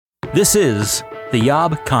This is the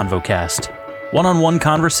Yob Convocast, one-on-one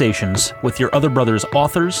conversations with your other brother's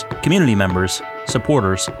authors, community members,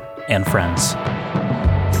 supporters, and friends.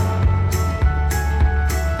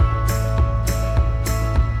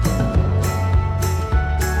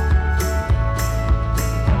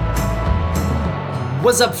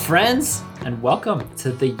 What's up, friends? And welcome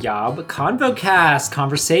to the Yob Convocast,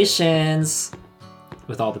 conversations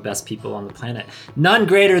with all the best people on the planet. None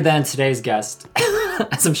greater than today's guest,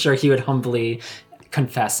 as I'm sure he would humbly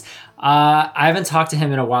confess. I haven't talked to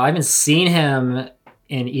him in a while. I haven't seen him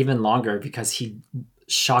in even longer because he,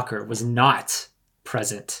 shocker, was not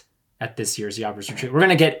present at this year's Yobbers Retreat. We're going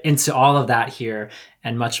to get into all of that here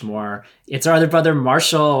and much more. It's our other brother,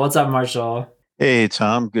 Marshall. What's up, Marshall? Hey,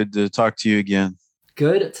 Tom. Good to talk to you again.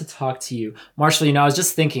 Good to talk to you. Marshall, I was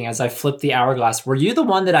just thinking as I flipped the hourglass, were you the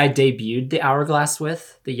one that I debuted the hourglass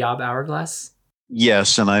with, the Yob hourglass?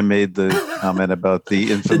 Yes, and I made the comment about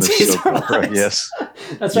the infamous soap opera. Yes.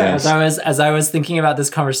 That's right. As I was thinking about this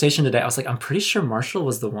conversation today, I was like, I'm pretty sure Marshall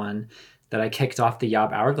was the one that I kicked off the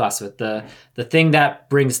Yob hourglass with, the thing that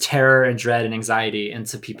brings terror and dread and anxiety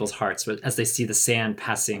into people's hearts as they see the sand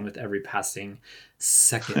passing with every passing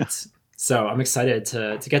second. So I'm excited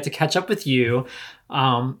to get to catch up with you.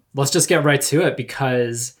 Let's just get right to it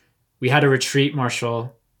because we had a retreat,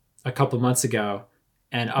 Marshall, a couple months ago.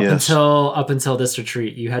 And up until this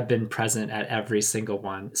retreat, you had been present at every single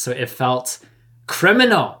one. So it felt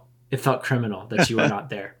criminal. It felt criminal that you were not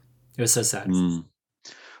there. It was so sad.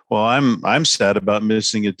 Well, I'm sad about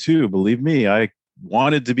missing it too. Believe me, I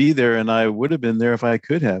wanted to be there and I would have been there if I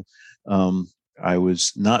could have. I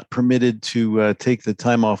was not permitted to take the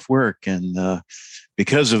time off work. And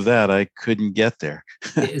because of that, I couldn't get there.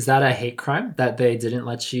 Is that a hate crime that they didn't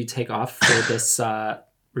let you take off for this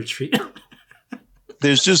retreat?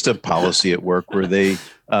 There's just a policy at work where they,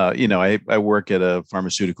 I work at a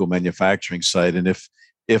pharmaceutical manufacturing site. And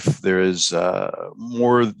if there is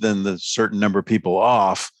more than the certain number of people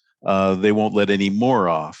off, they won't let any more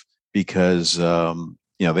off because,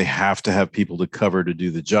 they have to have people to cover to do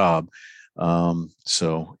the job.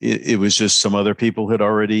 So it was just some other people had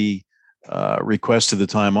already requested the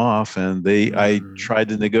time off and I tried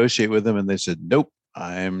to negotiate with them and they said, nope,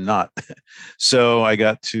 I'm not. So I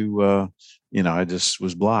got to, I just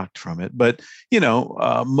was blocked from it. But,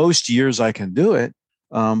 most years I can do it.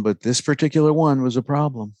 But this particular one was a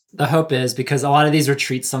problem. The hope is because a lot of these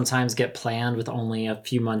retreats sometimes get planned with only a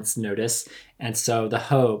few months notice. And so the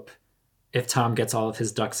hope, if Tom gets all of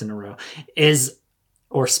his ducks in a row,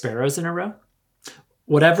 or sparrows in a row,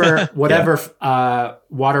 whatever,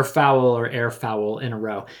 waterfowl or airfowl in a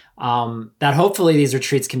row, that hopefully these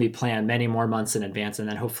retreats can be planned many more months in advance. And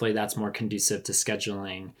then hopefully that's more conducive to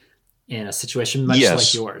scheduling in a situation much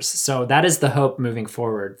like yours. So that is the hope moving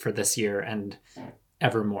forward for this year and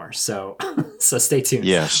evermore. So stay tuned.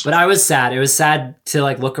 Yes. But I was sad. It was sad to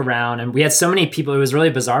look around and we had so many people. It was really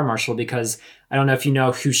bizarre, Marshall, because I don't know if you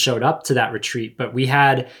know who showed up to that retreat, but we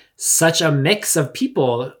had such a mix of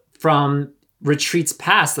people from retreats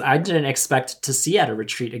past that I didn't expect to see at a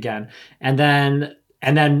retreat again. And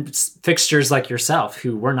then fixtures like yourself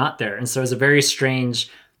who were not there. And so it was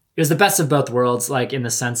it was the best of both worlds, in the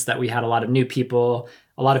sense that we had a lot of new people,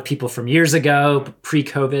 a lot of people from years ago,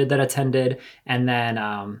 pre-COVID that attended. And then,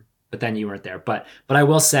 but then you weren't there. But I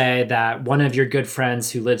will say that one of your good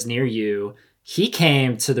friends who lives near you, he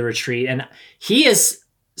came to the retreat and he is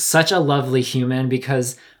such a lovely human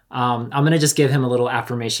because I'm going to just give him a little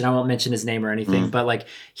affirmation. I won't mention his name or anything, but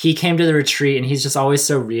he came to the retreat and he's just always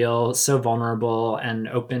so real, so vulnerable and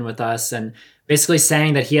open with us and basically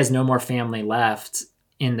saying that he has no more family left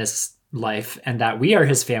in this life and that we are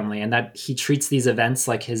his family and that he treats these events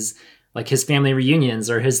like his family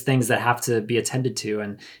reunions or his things that have to be attended to.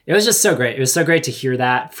 And it was just so great. It was so great to hear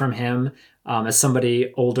that from him as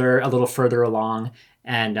somebody older, a little further along.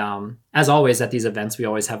 And as always at these events, we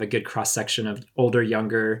always have a good cross section of older,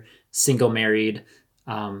 younger, single, married.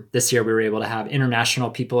 This year we were able to have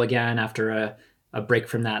international people again after a break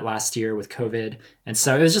from that last year with COVID. And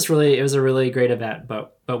so it was a really great event,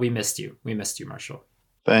 but we missed you. We missed you, Marshall.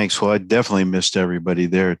 Thanks. Well, I definitely missed everybody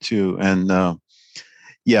there too. And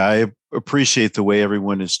I appreciate the way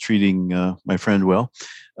everyone is treating my friend well.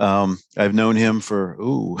 I've known him for,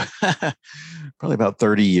 probably about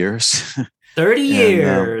 30 years. 30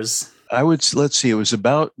 years. Let's see, it was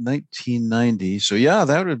about 1990. So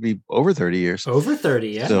that would be over 30 years. Over 30,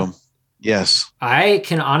 yeah. So, yes. I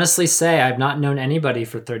can honestly say I've not known anybody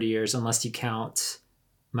for 30 years unless you count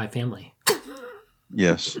my family.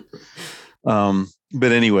 Yes.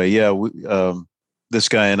 But anyway, this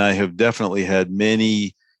guy and I have definitely had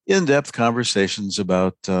many in-depth conversations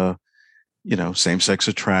about same-sex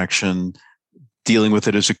attraction, dealing with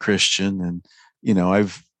it as a Christian. And,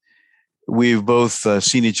 we've both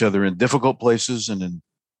seen each other in difficult places and in,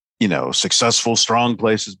 successful, strong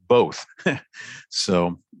places, both.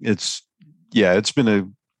 So it's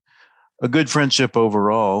been a good friendship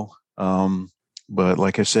overall. But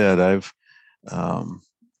like I said,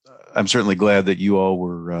 I'm certainly glad that you all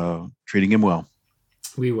were treating him well.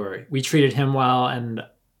 We treated him well, and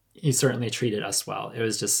he certainly treated us well. It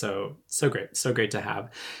was just so great to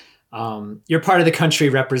have your part of the country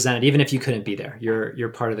represented, even if you couldn't be there. Your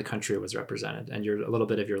part of the country was represented, and a little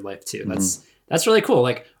bit of your life too. That's really cool.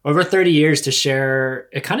 Like over 30 years to share.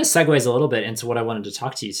 It kind of segues a little bit into what I wanted to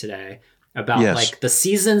talk to you today about, like the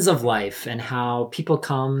seasons of life and how people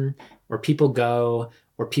come or people go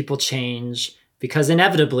or people change, because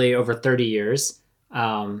inevitably over 30 years,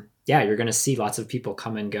 you're going to see lots of people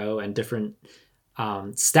come and go, and different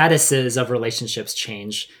statuses of relationships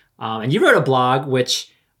change. And you wrote a blog, which,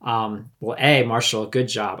 Marshall, good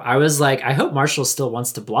job. I was like, I hope Marshall still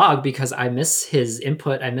wants to blog, because I miss his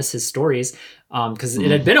input. I miss his stories. Because it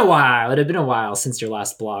had been a while. It had been a while since your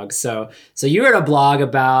last blog. So you wrote a blog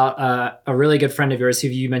about a really good friend of yours who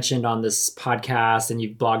you mentioned on this podcast, and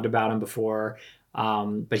you've blogged about him before.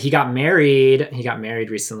 But he got married. He got married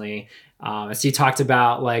recently. So you talked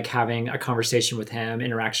about like having a conversation with him,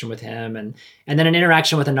 interaction with him, and then an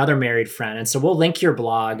interaction with another married friend. And so we'll link your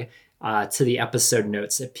blog to the episode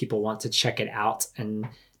notes if people want to check it out and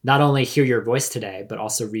not only hear your voice today, but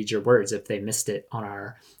also read your words if they missed it on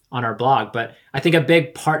our blog. But I think a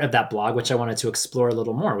big part of that blog, which I wanted to explore a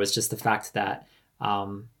little more, was just the fact that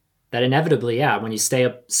that inevitably, when you stay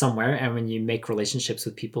up somewhere and when you make relationships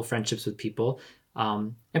with people, friendships with people,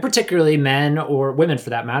 and particularly men or women for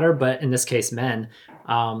that matter, but in this case, men,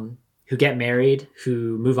 who get married,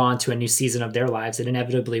 who move on to a new season of their lives, it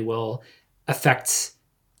inevitably will affect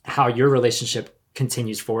how your relationship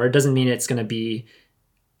continues forward. It doesn't mean it's going to be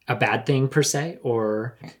a bad thing per se,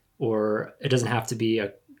 or it doesn't have to be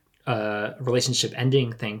a relationship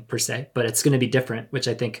ending thing per se, but it's going to be different, which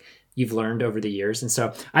I think you've learned over the years. And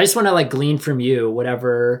so I just want to like glean from you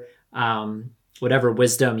whatever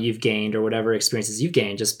wisdom you've gained or whatever experiences you've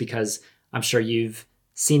gained, just because I'm sure you've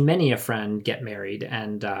seen many a friend get married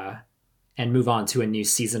and move on to a new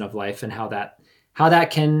season of life, and how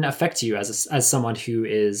that can affect you as someone who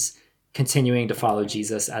is continuing to follow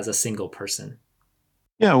Jesus as a single person.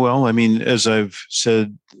 Yeah, well, I mean, as I've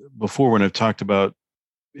said before when I've talked about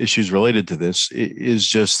issues related to this, it is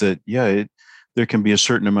just that, there can be a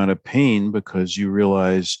certain amount of pain because you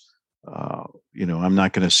realize, I'm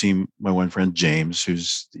not going to see my one friend, James,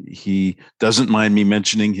 he doesn't mind me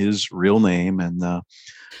mentioning his real name. And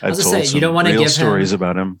I've told some real stories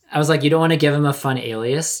about him. I was like, you don't want to give him a fun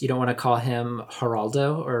alias. You don't want to call him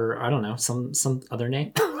Geraldo, or I don't know, some other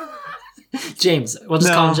name. James. We'll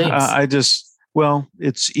just call him James.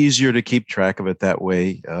 It's easier to keep track of it that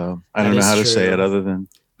way. I don't know how to say it other than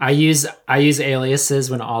I use aliases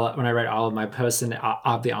when I write all of my posts, and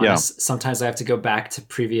I'll be honest, sometimes I have to go back to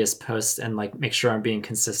previous posts and like make sure I'm being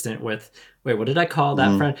consistent with, wait, what did I call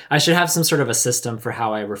that friend? I should have some sort of a system for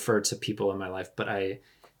how I refer to people in my life, but I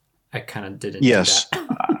kind of didn't. Yes. Do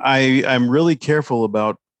that. I'm really careful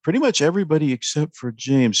about pretty much everybody except for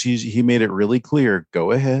James. He made it really clear.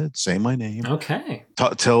 Go ahead, say my name. Okay.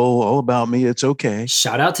 Tell all about me. It's okay.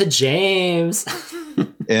 Shout out to James.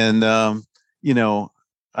 And,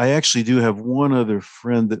 I actually do have one other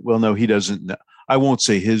friend that, no, he doesn't know. I won't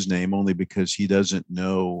say his name only because he doesn't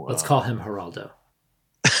know. Let's call him Geraldo.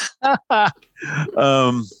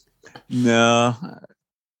 No,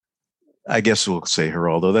 I guess we'll say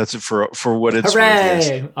Geraldo. That's it for what it's Hooray! worth.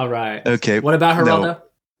 Yes. All right. Okay. What about Geraldo?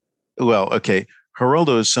 No. Well, okay.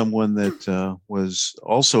 Geraldo is someone that was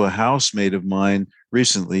also a housemate of mine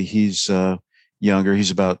recently. He's younger.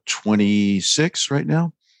 He's about 26 right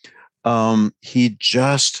now. He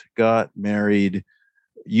just got married.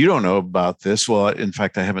 You don't know about this. Well, in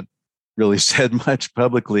fact, I haven't really said much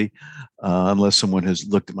publicly, unless someone has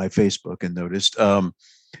looked at my Facebook and noticed.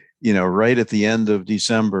 Right at the end of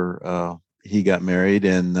December, he got married,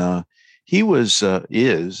 and he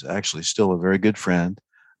is actually still a very good friend,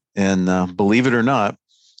 and believe it or not,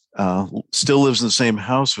 still lives in the same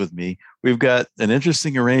house with me. We've got an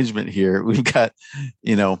interesting arrangement here. We've got,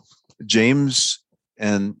 James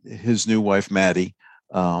and his new wife, Maddie.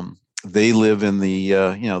 They live in the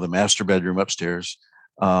the master bedroom upstairs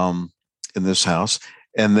in this house,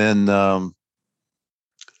 and then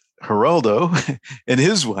Geraldo and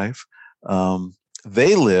his wife,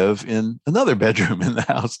 they live in another bedroom in the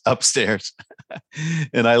house upstairs,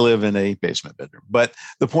 and I live in a basement bedroom. But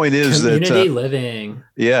the point is community living.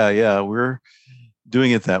 Yeah, we're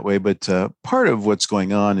doing it that way. But part of what's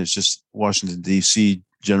going on is just Washington, D.C.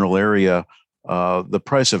 general area. The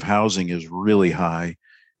price of housing is really high.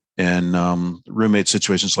 And roommate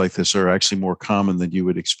situations like this are actually more common than you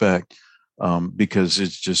would expect because it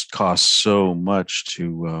just costs so much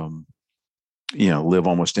to, live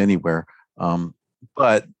almost anywhere.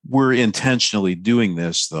 But we're intentionally doing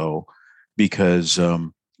this, though, because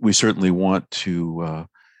we certainly want to,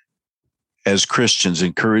 as Christians,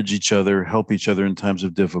 encourage each other, help each other in times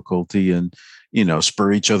of difficulty, and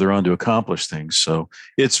spur each other on to accomplish things. So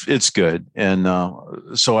it's good, and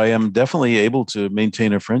so I am definitely able to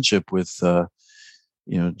maintain a friendship with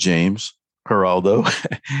James,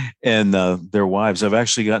 Geraldo, and their wives. I've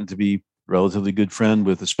actually gotten to be relatively good friend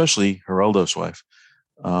with, especially Geraldo's wife.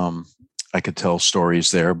 I could tell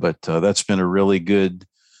stories there, but that's been a really good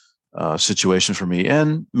situation for me.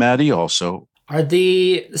 And Maddie also.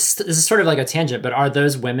 This is sort of like a tangent, but are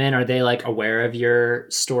those women, are they like aware of your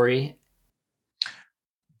story?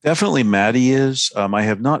 Definitely Maddie is. I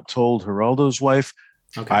have not told Geraldo's wife.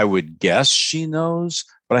 Okay. I would guess she knows,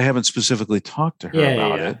 but I haven't specifically talked to her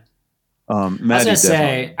about it. Maddie, I was going to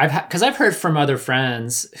say, I've heard from other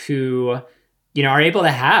friends who, are able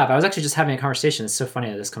to have, I was actually just having a conversation. It's so funny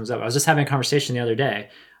that this comes up. I was just having a conversation the other day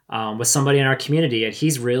with somebody in our community, and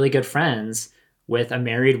he's really good friends with a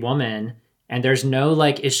married woman. And there's no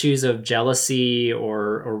like issues of jealousy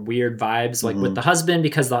or weird vibes like with the husband,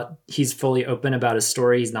 because he's fully open about his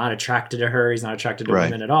story. He's not attracted to her. He's not attracted to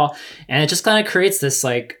women at all. And it just kind of creates this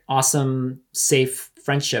like awesome, safe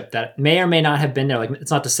friendship that may or may not have been there. Like,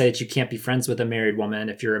 it's not to say that you can't be friends with a married woman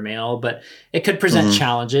if you're a male, but it could present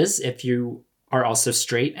challenges if you are also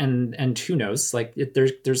straight, and who knows, like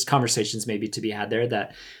there's conversations maybe to be had there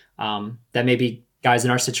that maybe guys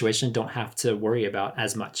in our situation don't have to worry about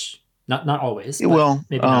as much. Not always. Well,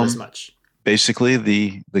 maybe not as much. Basically,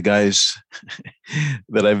 the guys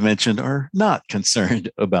that I've mentioned are not concerned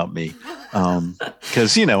about me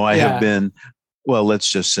because I have been. Well, let's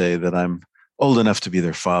just say that I'm old enough to be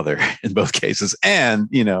their father in both cases, and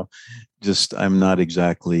just I'm not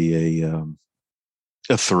exactly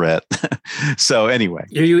a threat. So anyway,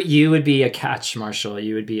 you would be a catch, Marshall.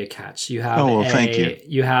 You would be a catch. You have thank you.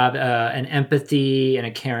 You have an empathy and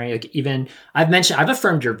a caring. Like, even I've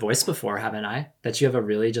affirmed your voice before, haven't I? That you have a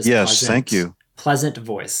really just thank you, pleasant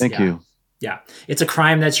voice. Thank you. Yeah, it's a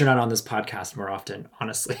crime that you're not on this podcast more often,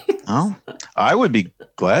 honestly. Oh, I would be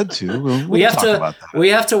glad to. We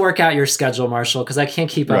have to work out your schedule, Marshall, because I can't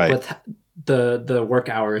keep up with the work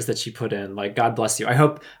hours that you put in. Like, God bless you. I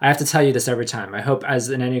have to tell you this every time. I hope as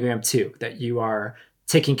an Enneagram 2 that you are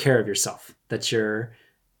taking care of yourself, that you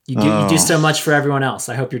do so much for everyone else.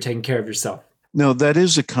 I hope you're taking care of yourself. No, that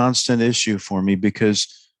is a constant issue for me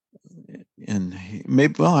because, and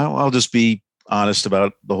maybe, I'll just be honest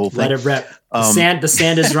about the whole thing. Let it rip. The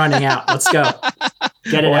sand is running out. Let's go.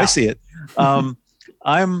 Get it out. I see it.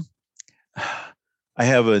 I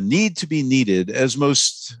have a need to be needed, as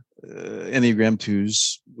most Enneagram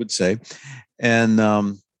 2s would say.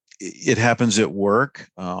 And it happens at work.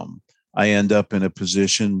 I end up in a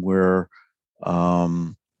position where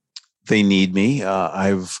they need me.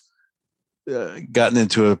 I've gotten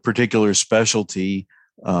into a particular specialty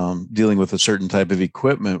dealing with a certain type of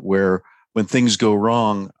equipment where when things go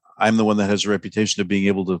wrong, I'm the one that has a reputation of being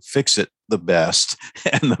able to fix it the best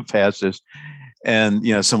and the fastest. And,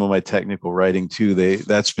 some of my technical writing too,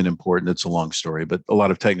 that's been important. It's a long story, but a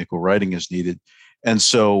lot of technical writing is needed. And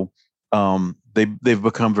so they've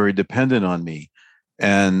become very dependent on me.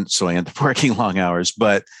 And so I end up working long hours,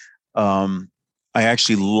 but I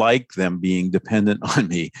actually like them being dependent on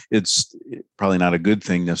me. It's probably not a good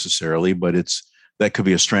thing necessarily, but that could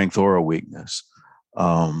be a strength or a weakness.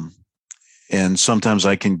 And sometimes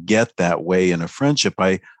I can get that way in a friendship.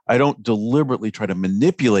 I don't deliberately try to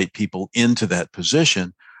manipulate people into that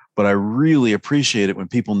position, but I really appreciate it when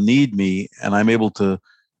people need me and I'm able to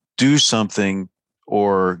do something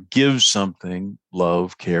or give something,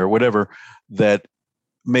 love, care, whatever, that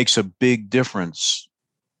makes a big difference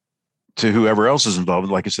to whoever else is involved.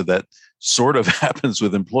 Like I said, that sort of happens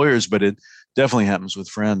with employers, but it definitely happens with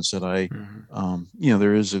friends that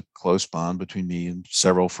there is a close bond between me and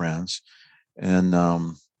several friends. And,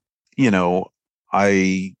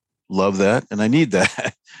 I love that and I need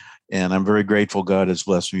that. And I'm very grateful God has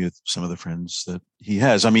blessed me with some of the friends that he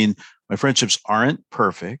has. I mean, my friendships aren't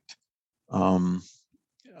perfect.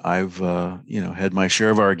 I've, had my share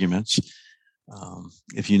of arguments.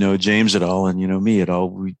 If you know James at all and you know me at all,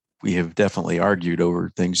 we have definitely argued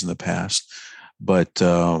over things in the past, but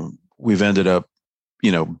we've ended up,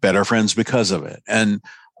 better friends because of it. And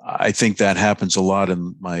I think that happens a lot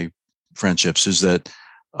in my friendships is that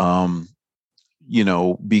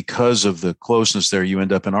because of the closeness there, you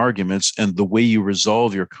end up in arguments, and the way you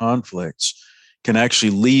resolve your conflicts can actually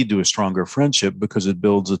lead to a stronger friendship because it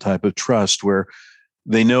builds a type of trust where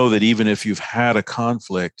they know that even if you've had a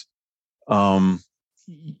conflict,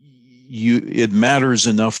 it matters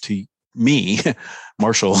enough to me,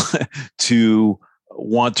 Marshall, to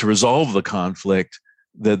want to resolve the conflict,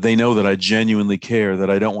 that they know that I genuinely care, that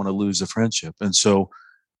I don't want to lose the friendship. And so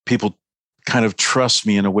people kind of trust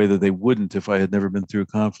me in a way that they wouldn't if I had never been through a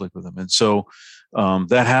conflict with them. And so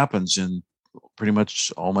that happens in pretty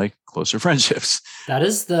much all my closer friendships. That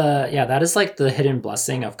is like the hidden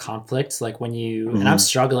blessing of conflict. Like when you, and I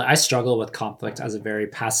struggle with conflict as a very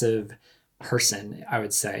passive person, I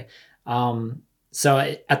would say.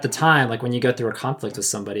 So at the time, like when you go through a conflict with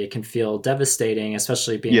somebody, it can feel devastating,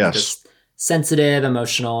 especially being just sensitive,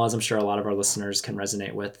 emotional, as I'm sure a lot of our listeners can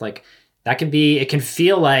resonate with. Like it can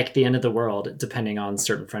feel like the end of the world depending on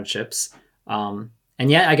certain friendships. And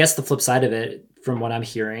yet I guess the flip side of it, from what I'm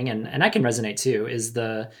hearing, and I can resonate too, is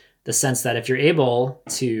the sense that if you're able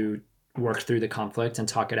to work through the conflict and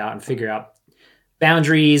talk it out and figure out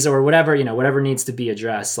boundaries or whatever needs to be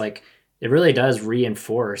addressed, like it really does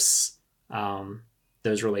reinforce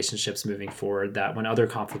those relationships moving forward, that when other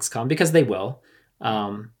conflicts come, because they will,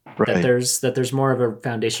 that there's more of a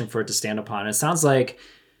foundation for it to stand upon. And it sounds like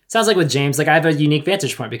with James, like I have a unique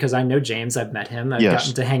vantage point because I know James, I've met him, I've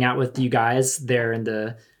gotten to hang out with you guys there in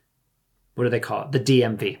the, what do they call it? The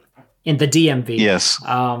DMV. In the DMV. Yes.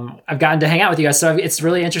 I've gotten to hang out with you guys. So it's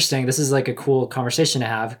really interesting. This is like a cool conversation to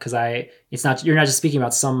have because you're not just speaking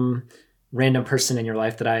about some random person in your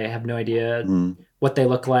life that I have no idea what they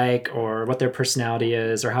look like or what their personality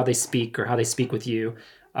is or how they speak with you.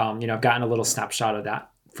 I've gotten a little snapshot of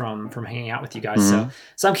that from hanging out with you guys.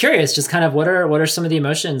 So I'm curious, just kind of what are some of the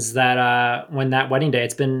emotions that when that wedding day,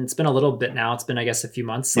 it's been a little bit now. It's been, I guess, a few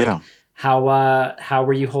months. Like, how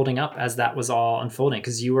were you holding up as that was all unfolding?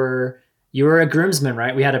 Because you were a groomsman,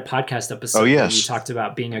 right? We had a podcast episode where you talked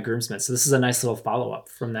about being a groomsman. So this is a nice little follow-up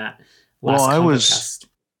from that last podcast.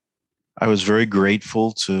 I was very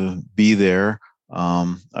grateful to be there.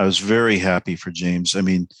 I was very happy for James. I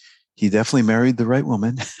mean, he definitely married the right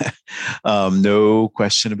woman. No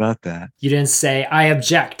question about that. You didn't say, I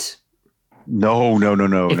object. No.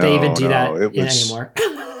 If they even do that anymore.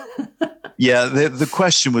 Yeah, the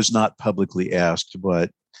question was not publicly asked,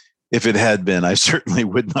 but if it had been, I certainly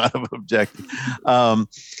would not have objected.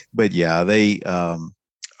 But yeah,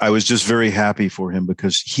 I was just very happy for him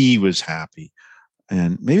because he was happy.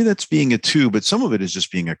 And maybe that's being a two, but some of it is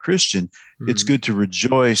just being a Christian. Mm-hmm. It's good to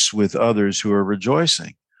rejoice with others who are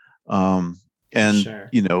rejoicing. When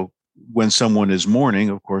someone is mourning,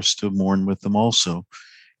 of course, to mourn with them also.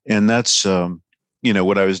 And that's,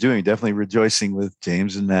 what I was doing, definitely rejoicing with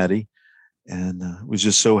James and Maddie. And was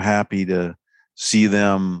just so happy to see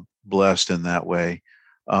them blessed in that way.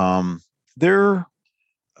 They're,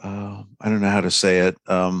 I don't know how to say it.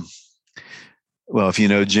 Well, if you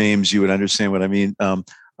know James, you would understand what I mean.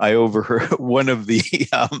 I overheard one of the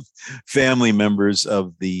family members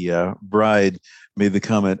of the bride made the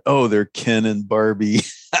comment, "Oh, they're Ken and Barbie."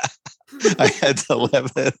 I had to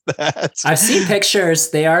laugh at that. I've seen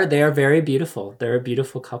pictures. They are very beautiful. They're a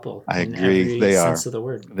beautiful couple. I agree. They are. Sense of the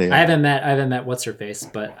word. I haven't met what's her face,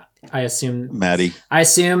 but I assume Maddie. I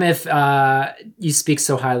assume if you speak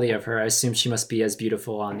so highly of her, I assume she must be as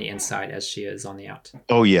beautiful on the inside as she is on the out.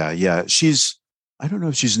 Oh yeah. I don't know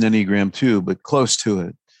if she's an Enneagram 2, but close to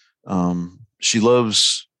it. She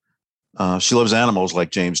loves animals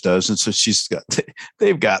like James does, and so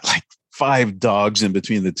they've got like 5 dogs in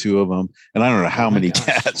between the two of them, and I don't know how many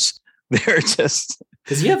cats. They're just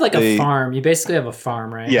because you have like a farm. You basically have a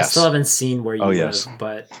farm, right? Yes. I still haven't seen where you live,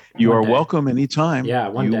 but you are welcome anytime. Yeah,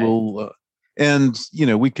 one day. Will, and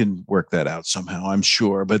we can work that out somehow, I'm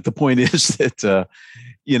sure. But the point is that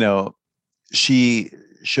she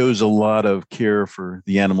shows a lot of care for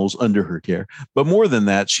the animals under her care, but more than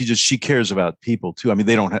that, she cares about people too. I mean,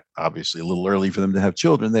 they don't have, obviously a little early for them to have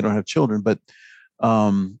children. They don't have children, but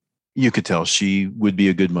you could tell she would be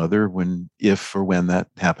a good mother if or when that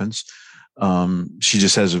happens. She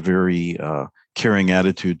just has a very caring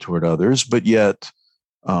attitude toward others, but yet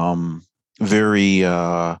very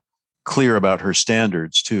clear about her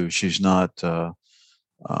standards too. She's not, I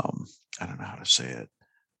don't know how to say it.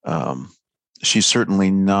 She's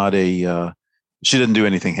certainly not she doesn't do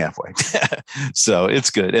anything halfway. So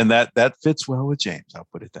it's good. And that fits well with James. I'll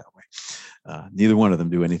put it that way. Neither one of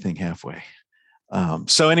them do anything halfway.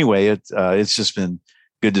 So anyway, it's just been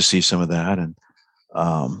good to see some of that. And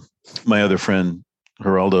my other friend,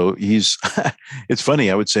 Geraldo, it's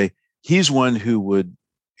funny. I would say he's one who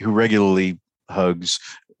regularly hugs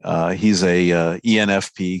He's a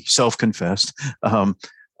ENFP, self-confessed.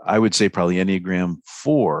 I would say probably Enneagram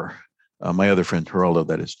 4. My other friend Geraldo,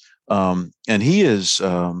 that is, and he is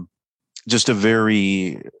just a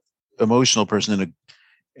very emotional person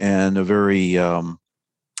and a very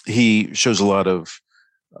he shows a lot of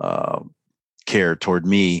care toward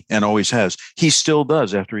me and always has. He still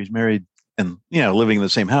does after he's married and living in the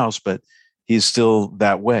same house, but he's still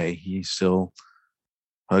that way. He still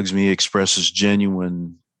hugs me, expresses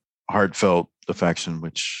genuine, heartfelt affection,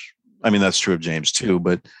 which, I mean, that's true of James too,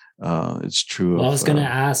 but it's true. Well, I was going to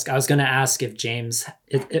ask if James,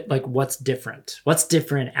 like, what's different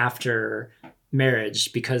after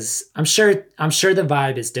marriage? Because I'm sure the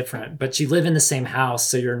vibe is different, but you live in the same house,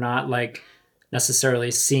 so you're not like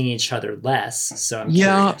necessarily seeing each other less. So I'm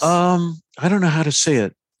curious. I don't know how to say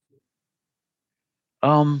it.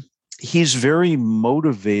 He's very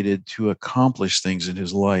motivated to accomplish things in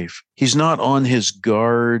his life. He's not on his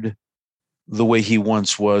guard the way he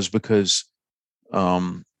once was, because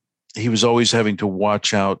he was always having to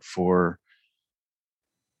watch out for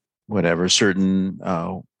whatever, certain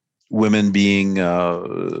women being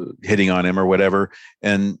hitting on him or whatever.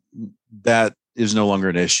 And that is no longer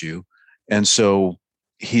an issue. And so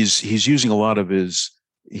he's using a lot of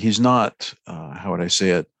he's not, how would I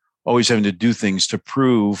say it? Always having to do things to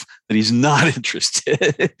prove that he's not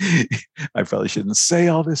interested. I probably shouldn't say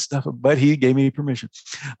all this stuff, but he gave me permission.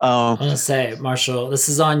 I'm going to say, Marshall, this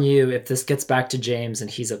is on you if this gets back to James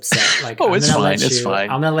and he's upset. Like, it's fine. It's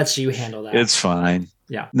fine. I'm going to let you handle that. It's fine.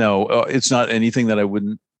 Yeah. No, it's not anything that I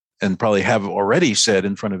wouldn't and probably have already said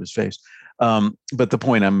in front of his face. But the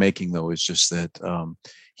point I'm making, though, is just that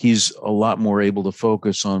he's a lot more able to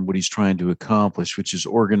focus on what he's trying to accomplish, which is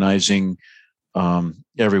organizing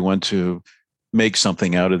everyone to make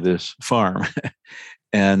something out of this farm.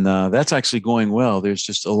 And that's actually going well. There's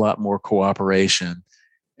just a lot more cooperation.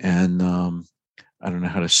 And I don't know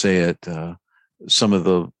how to say it. Some of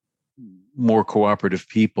the more cooperative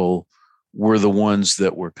people were the ones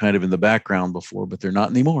that were kind of in the background before, but they're not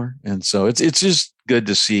anymore. And so it's just good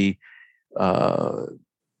to see,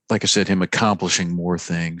 like I said, him accomplishing more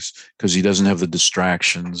things, because he doesn't have the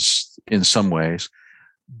distractions in some ways,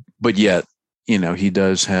 but yet, he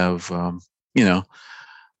does have,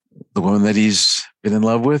 the woman that he's been in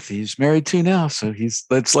love with, he's married to now. So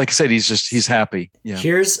that's like I said, he's happy.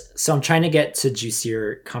 Yeah. So I'm trying to get to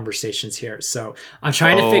juicier conversations here. So I'm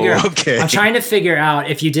trying to figure out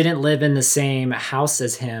if you didn't live in the same house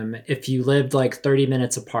as him, if you lived like 30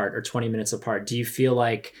 minutes apart or 20 minutes apart, do you feel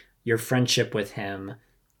like your friendship with him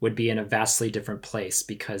would be in a vastly different place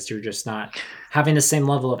because you're just not having the same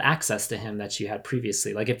level of access to him that you had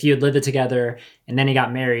previously? Like if you had lived together and then he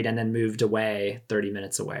got married and then moved away 30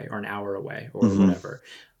 minutes away or an hour away or whatever.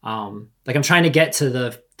 Like I'm trying to get to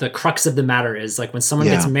the crux of the matter is like when someone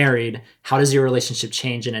gets married, how does your relationship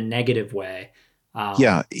change in a negative way?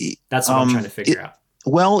 That's what I'm trying to figure out.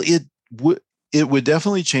 Well, it would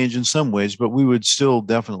definitely change in some ways, but we would still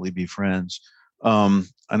definitely be friends. I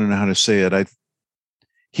don't know how to say it.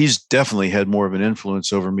 He's definitely had more of an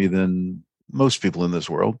influence over me than most people in this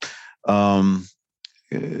world. And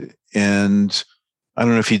I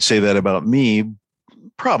don't know if he'd say that about me,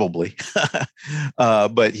 probably.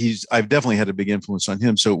 But I've definitely had a big influence on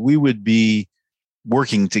him. So we would be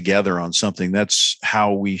working together on something. That's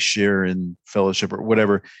how we share in fellowship or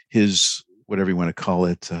whatever you want to call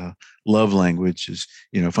it, love language is,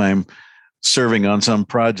 if I'm serving on some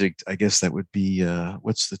project, I guess that would be,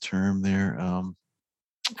 what's the term there?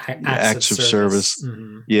 Acts of service.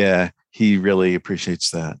 Mm-hmm. Yeah, he really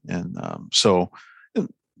appreciates that. And so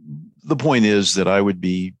the point is that I would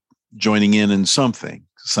be joining in something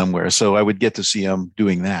somewhere. So I would get to see him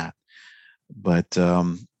doing that. But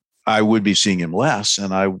I would be seeing him less.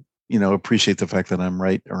 And I, appreciate the fact that I'm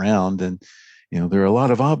right around. And, there are a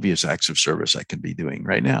lot of obvious acts of service I can be doing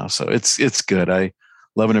right now. So it's good. I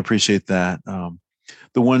love and appreciate that.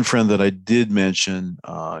 The one friend that I did mention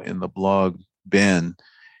in the blog, Ben,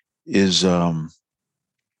 is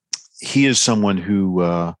he is someone who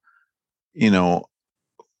has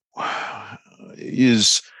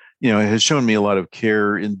shown me a lot of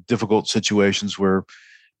care in difficult situations where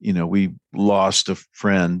we lost a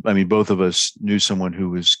friend. I mean, both of us knew someone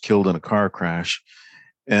who was killed in a car crash,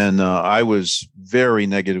 and I was very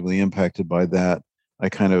negatively impacted by that. I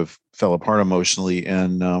kind of fell apart emotionally,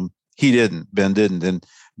 and Ben didn't, and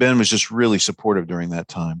Ben was just really supportive during that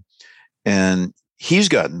time. And he's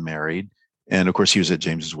gotten married. And of course, he was at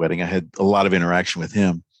James's wedding. I had a lot of interaction with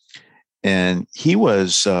him. And he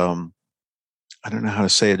was, I don't know how to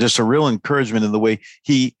say it, just a real encouragement in the way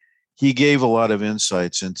he gave a lot of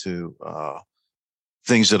insights into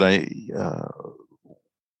things that I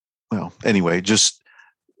well, anyway, just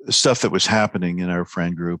stuff that was happening in our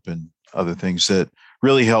friend group and other things that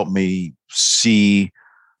really helped me see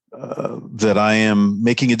that I am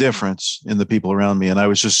making a difference in the people around me. And I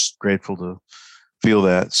was just grateful to feel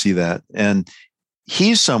that, see that. And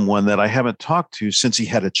he's someone that I haven't talked to since he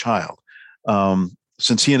had a child.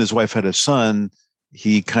 Since he and his wife had a son,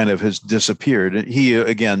 he kind of has disappeared. He,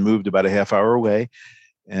 again, moved about a half hour away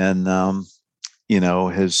and,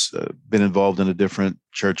 has been involved in a different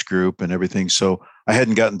church group and everything. So I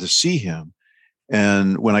hadn't gotten to see him.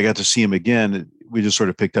 And when I got to see him again, we just sort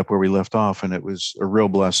of picked up where we left off, and it was a real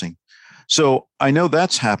blessing. So I know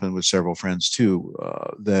that's happened with several friends too,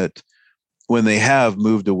 that when they have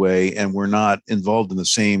moved away and we're not involved in the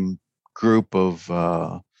same group of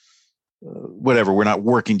whatever, we're not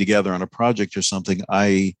working together on a project or something,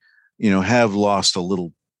 I, have lost a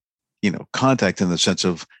little, contact in the sense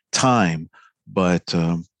of time. But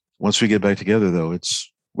once we get back together, though,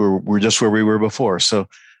 we're just where we were before. So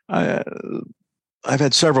I've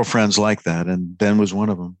had several friends like that, and Ben was one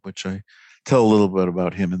of them, which I tell a little bit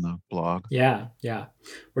about him in the blog. Yeah.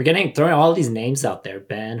 We're throwing all these names out there: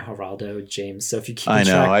 Ben, Geraldo, James. So if you keep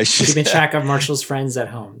keeping track of Marshall's friends at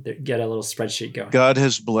home, get a little spreadsheet going. God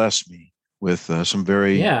has blessed me with some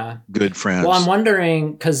very good friends. Well, I'm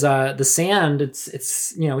wondering because the sand,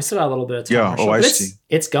 it's we still got a little bit of time. Yeah. Marshall, I see.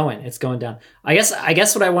 It's going down. I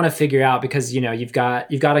guess what I want to figure out, because you've got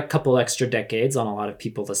a couple extra decades on a lot of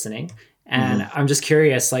people listening. And I'm just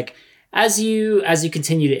curious, like, as you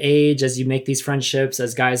continue to age, as you make these friendships,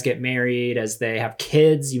 as guys get married, as they have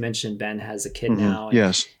kids, you mentioned Ben has a kid now.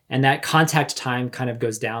 Yes. And that contact time kind of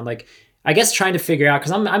goes down. Like, I guess trying to figure out,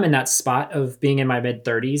 because I'm in that spot of being in my mid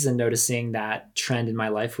 30s and noticing that trend in my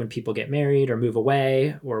life when people get married or move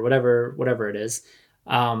away or whatever it is.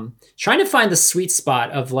 Trying to find the sweet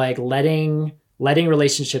spot of like letting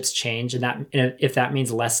relationships change, and that if that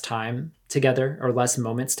means less time together or less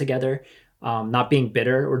moments together. Not being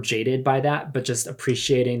bitter or jaded by that, but just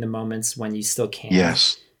appreciating the moments when you still can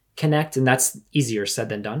connect. And that's easier said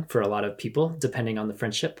than done for a lot of people, depending on the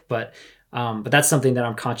friendship. But that's something that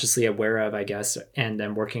I'm consciously aware of, I guess, and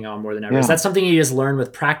I'm working on more than ever. Yeah. Is that something you just learn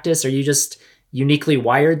with practice? Are you just uniquely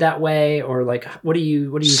wired that way? Or like, what do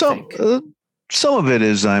you think? Some of it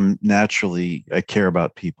is I care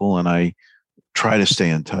about people and I try to stay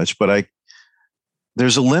in touch, but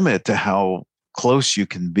there's a limit to how close you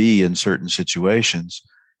can be in certain situations.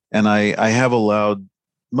 And I have allowed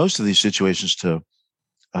most of these situations to,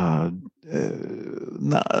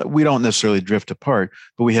 we don't necessarily drift apart,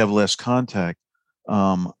 but we have less contact.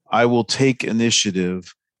 I will take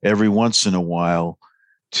initiative every once in a while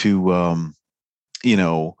to,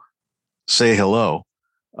 say hello.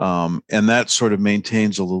 And that sort of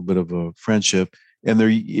maintains a little bit of a friendship. And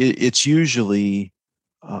it's usually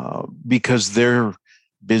because they're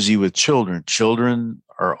busy with children. Children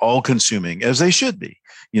are all consuming, as they should be,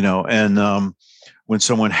 and when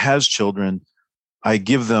someone has children, I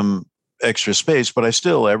give them extra space, but I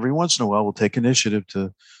still every once in a while will take initiative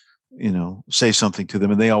to, say something to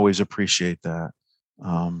them, and they always appreciate that.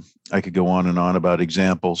 I could go on and on about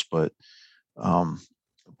examples, but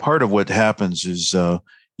part of what happens is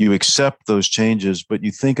you accept those changes, but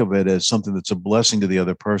you think of it as something that's a blessing to the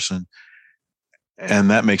other person.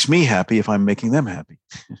 And that makes me happy if I'm making them happy.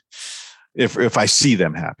 if I see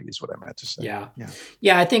them happy is what I meant to say.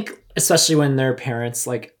 Yeah. I think especially when they're parents,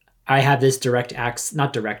 like I have this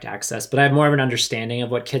not direct access, but I have more of an understanding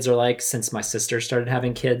of what kids are like since my sister started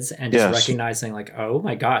having kids, and just recognizing like, oh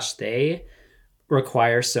my gosh, they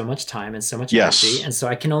require so much time and so much energy. And so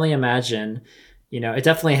I can only imagine, it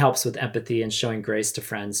definitely helps with empathy and showing grace to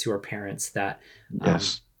friends who are parents that,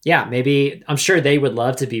 maybe I'm sure they would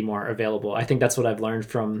love to be more available. I think that's what I've learned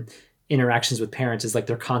from interactions with parents is like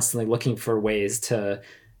they're constantly looking for ways to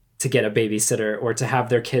get a babysitter or to have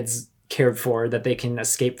their kids cared for, that they can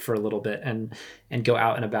escape for a little bit and go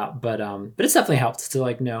out and about. But it's definitely helped to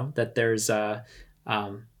like know that there's a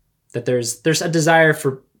desire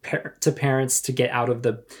for parents to get out of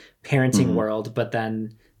the parenting world, but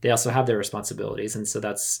then they also have their responsibilities, and so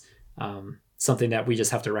that's something that we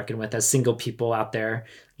just have to reckon with as single people out there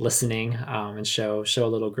listening, and show a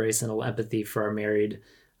little grace and a little empathy for our married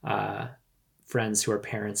friends who are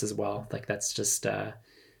parents as well. Like that's just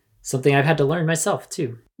something I've had to learn myself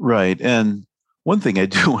too. Right. And one thing I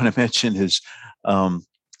do want to mention is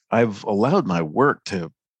I've allowed my work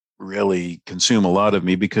to really consume a lot of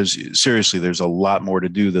me, because seriously, there's a lot more to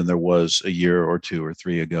do than there was a year or two or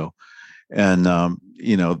three ago. And,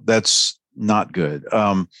 that's not good.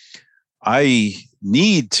 I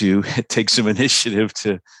need to take some initiative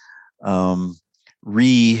to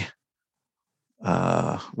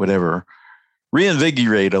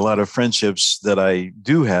reinvigorate a lot of friendships that I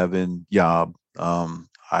do have in Yob.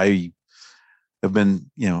 I have been,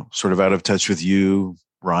 sort of out of touch with you,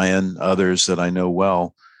 Ryan, others that I know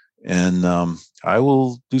well. And I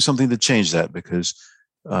will do something to change that because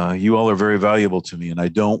you all are very valuable to me and I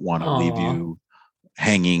don't want to leave you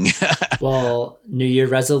hanging. Well, New Year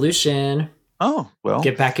resolution. Oh, well,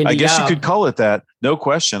 get back into I guess Yob. You could call it that. No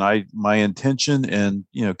question. My intention and,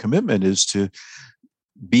 commitment is to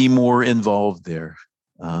be more involved there.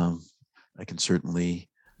 I can certainly.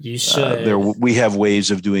 You should. We have ways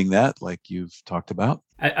of doing that, like you've talked about.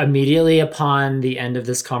 Immediately upon the end of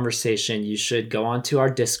this conversation, you should go onto our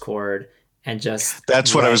Discord and just.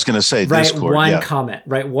 That's what I was going to say. Write Discord,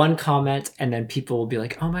 Write one comment, and then people will be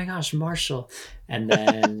like, "Oh my gosh, Marshall!" And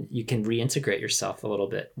then you can reintegrate yourself a little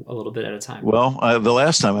bit at a time. Well, the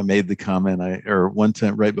last time I made the comment, or one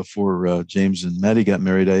time right before James and Maddie got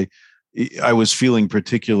married, I was feeling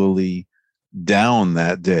particularly down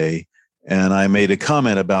that day. And I made a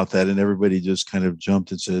comment about that and everybody just kind of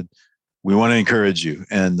jumped and said, we want to encourage you.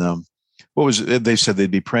 And they said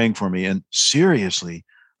they'd be praying for me. And seriously,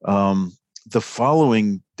 the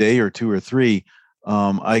following day or two or three,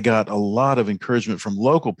 I got a lot of encouragement from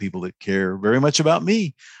local people that care very much about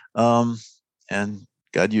me. And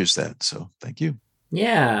God used that. So thank you.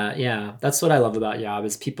 Yeah. That's what I love about Yob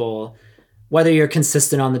is people, whether you're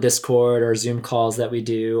consistent on the Discord or Zoom calls that we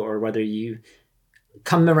do, or whether you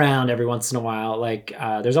come around every once in a while,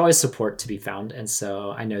 there's always support to be found. And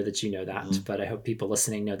so I know that you know that, but I hope people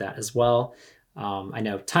listening know that as well. I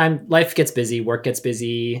know life gets busy, work gets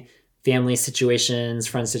busy, family situations,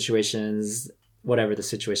 friend situations, whatever the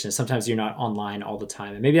situation is. Sometimes you're not online all the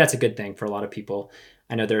time. And maybe that's a good thing for a lot of people.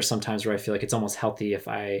 I know there are some times where I feel like it's almost healthy if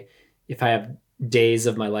I have days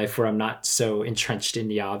of my life where I'm not so entrenched in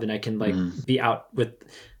Yob and I can be out with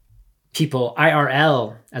people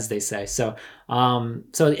IRL, as they say. So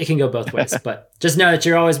it can go both ways, but just know that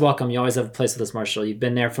you're always welcome. You always have a place with us, Marshall. You've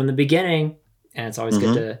been there from the beginning, and it's always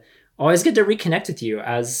good to reconnect with you.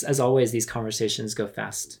 As always, these conversations go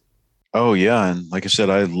fast. Oh yeah. And like I said,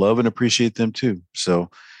 I love and appreciate them too.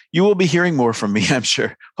 So you will be hearing more from me, I'm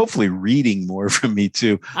sure, hopefully reading more from me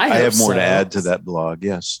too. I have more to add to that blog.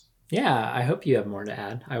 Yes. Yeah. I hope you have more to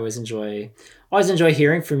add. I always enjoy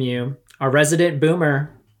hearing from you. Our resident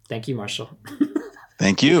boomer. Thank you, Marshall.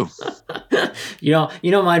 Thank you. You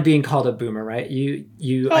don't mind being called a boomer, right?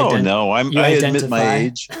 No, I admit my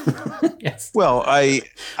age. Yes. Well, I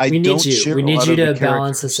we need you. We need you to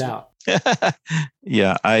balance us out.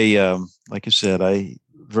 Yeah, I like I said, I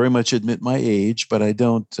very much admit my age, but I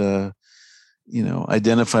don't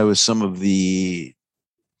identify with some of the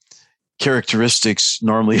characteristics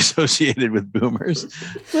normally associated with boomers.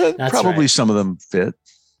 Probably right. Some of them fit.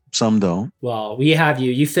 Some don't. Well, we have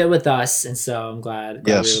you. You fit with us, and so I'm glad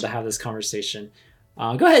we were able to have this conversation.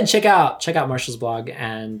 Go ahead and check out Marshall's blog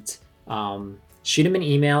and shoot him an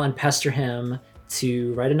email and pester him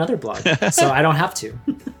to write another blog, so I don't have to.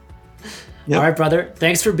 Yep. All right, brother.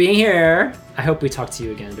 Thanks for being here. I hope we talk to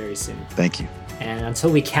you again very soon. Thank you. And until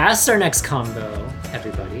we cast our next combo,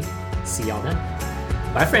 everybody, see y'all then.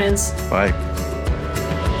 Bye, friends. Bye.